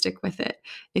and stick with it.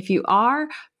 If you are,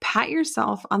 pat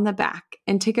yourself on the back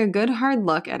and take a good hard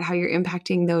look at how you're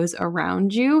impacting those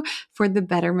around you for the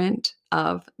betterment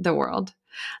of the world.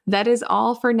 That is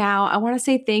all for now. I want to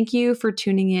say thank you for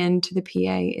tuning in to The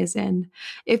PA Is In.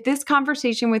 If this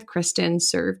conversation with Kristen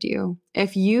served you,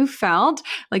 if you felt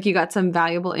like you got some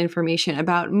valuable information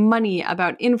about money,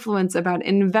 about influence, about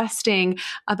investing,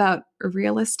 about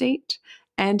real estate,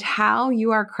 and how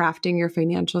you are crafting your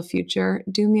financial future,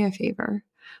 do me a favor.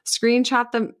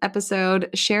 Screenshot the episode,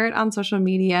 share it on social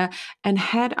media, and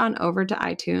head on over to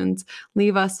iTunes.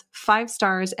 Leave us 5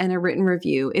 stars and a written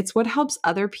review. It's what helps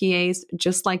other PAs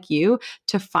just like you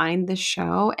to find the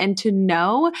show and to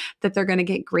know that they're going to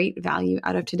get great value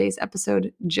out of today's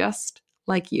episode just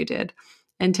like you did.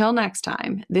 Until next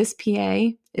time, this PA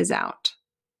is out.